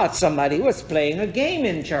 I thought somebody was playing a game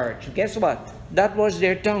in church. Guess what? That was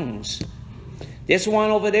their tongues. This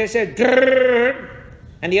one over there said,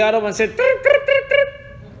 and the other one said,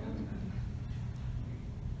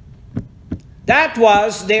 that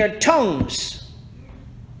was their tongues.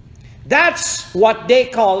 That's what they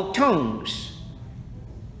call tongues.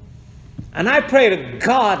 And I pray to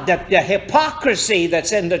God that the hypocrisy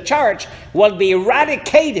that's in the church will be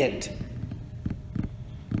eradicated.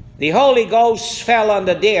 The Holy Ghost fell on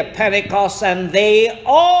the day of Pentecost, and they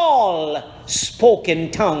all spoke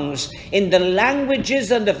in tongues, in the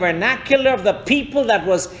languages and the vernacular of the people that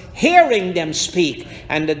was hearing them speak.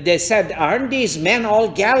 And they said, aren't these men all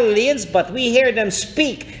Galileans? But we hear them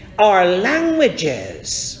speak our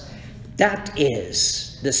languages. That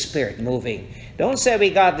is the Spirit moving. Don't say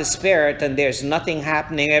we got the Spirit and there's nothing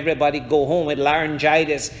happening. Everybody go home with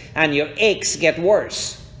laryngitis and your aches get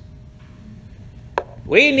worse.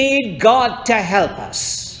 We need God to help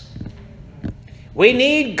us. We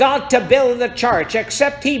need God to build the church.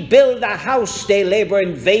 Except he build a house, they labor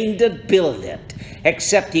in vain to build it.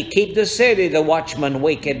 Except he keep the city, the watchman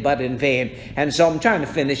waketh but in vain. And so I'm trying to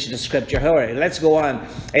finish the scripture. Hurry, let's go on.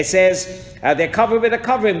 It says, they're covered with a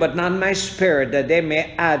covering, but not my spirit, that they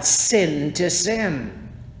may add sin to sin.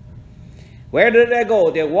 Where did they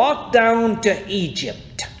go? They walked down to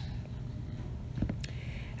Egypt.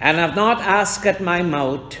 And have not asked at my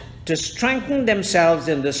mouth to strengthen themselves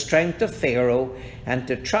in the strength of Pharaoh and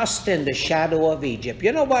to trust in the shadow of Egypt.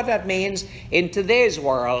 You know what that means? In today's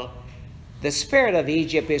world, the spirit of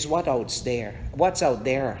Egypt is what's out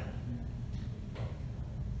there.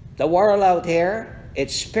 The world out here,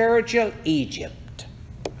 it's spiritual Egypt.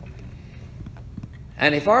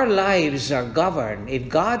 And if our lives are governed, if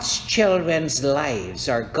God's children's lives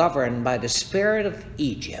are governed by the spirit of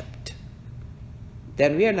Egypt,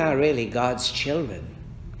 then we are not really God's children.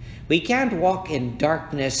 We can't walk in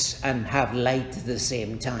darkness and have light at the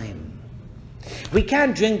same time. We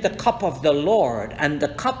can't drink the cup of the Lord and the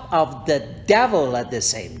cup of the devil at the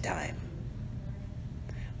same time.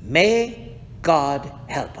 May God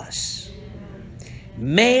help us.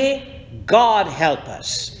 May God help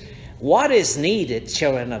us. What is needed,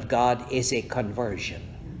 children of God, is a conversion.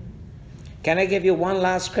 Can I give you one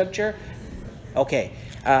last scripture? Okay.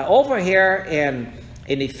 Over here in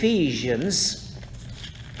Ephesians,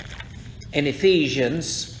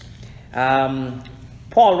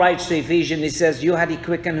 Paul writes to Ephesians, he says, you had he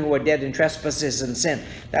quickened who were dead in trespasses and sin.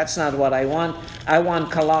 That's not what I want. I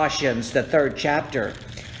want Colossians, the 3rd chapter.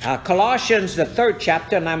 Colossians, the 3rd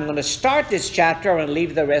chapter, and I'm going to start this chapter and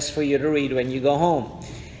leave the rest for you to read when you go home.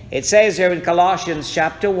 It says here in Colossians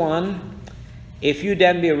chapter 1, if you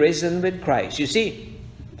then be risen with Christ. You see,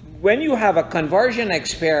 when you have a conversion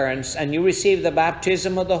experience and you receive the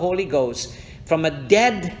baptism of the Holy Ghost, from a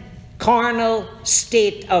dead carnal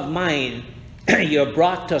state of mind, you're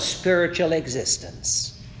brought to spiritual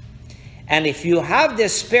existence. And if you have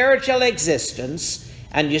this spiritual existence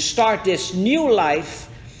and you start this new life,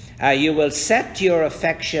 you will set your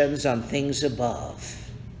affections on things above,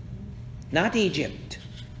 not Egypt.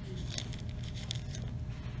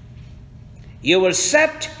 You will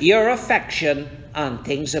set your affection on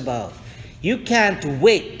things above. You can't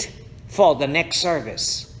wait for the next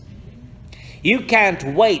service. You can't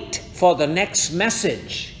wait for the next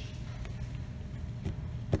message.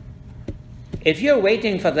 If you're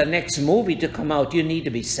waiting for the next movie to come out, you need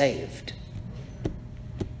to be saved.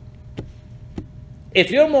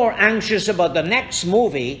 If you're more anxious about the next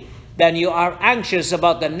movie than you are anxious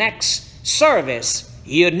about the next service,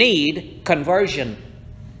 you need conversion.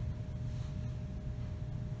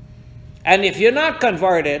 And if you're not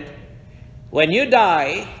converted, when you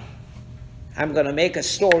die, I'm going to make a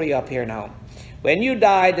story up here now. When you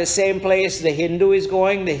die, the same place the Hindu is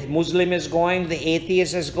going, the Muslim is going, the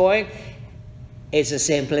atheist is going, it's the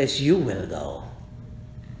same place you will go.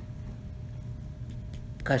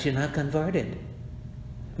 Because you're not converted.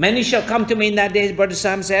 Many shall come to me in that day, Brother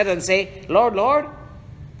Sam said, and say, Lord, Lord.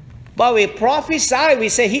 But we prophesy, we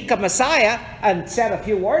say, he come Messiah, and said a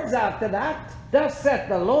few words after that. Thus saith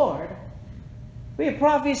the Lord. We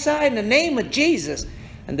prophesy in the name of Jesus.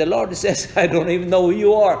 And the Lord says, I don't even know who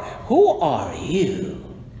you are. Who are you?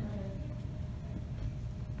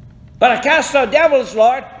 But I cast out devils,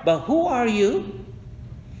 Lord. But who are you?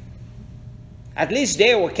 At least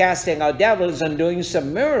they were casting out devils and doing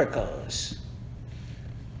some miracles.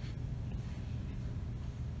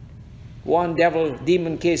 One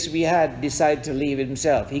demon case we had decided to leave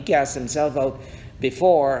himself. He cast himself out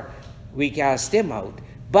before we cast him out.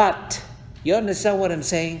 But, you understand what I'm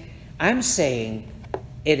saying? I'm saying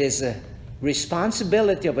it is a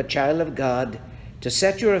responsibility of a child of God to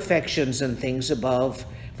set your affections on things above.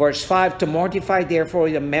 Verse 5, to mortify therefore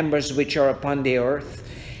the members which are upon the earth.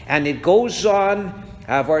 And it goes on,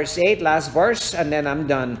 verse 8, last verse, and then I'm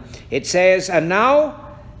done. It says, and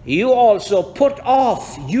now you also put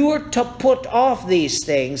off, you're to put off these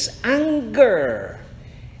things, anger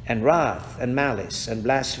and wrath and malice and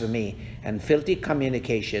blasphemy and filthy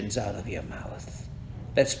communications out of your mouth.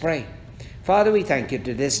 Let's pray. Father, we thank you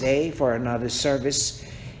to this day for another service.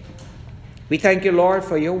 We thank you, Lord,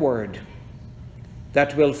 for your word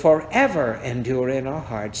that will forever endure in our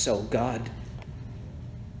hearts, oh God.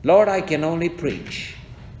 Lord, I can only preach,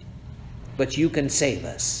 but you can save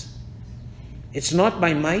us. It's not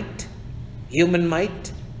by might,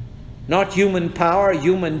 not human power,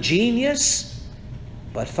 human genius,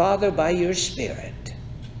 But Father, by your Spirit,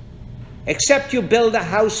 except you build a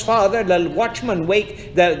house, Father, the watchman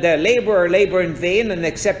wake, the laborer labor in vain, and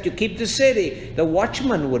except you keep the city, the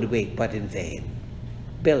watchman would wake but in vain.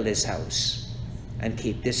 Build this house and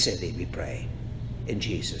keep this city, we pray. In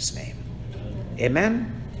Jesus' name.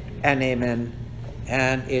 Amen and amen.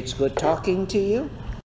 And it's good talking to you.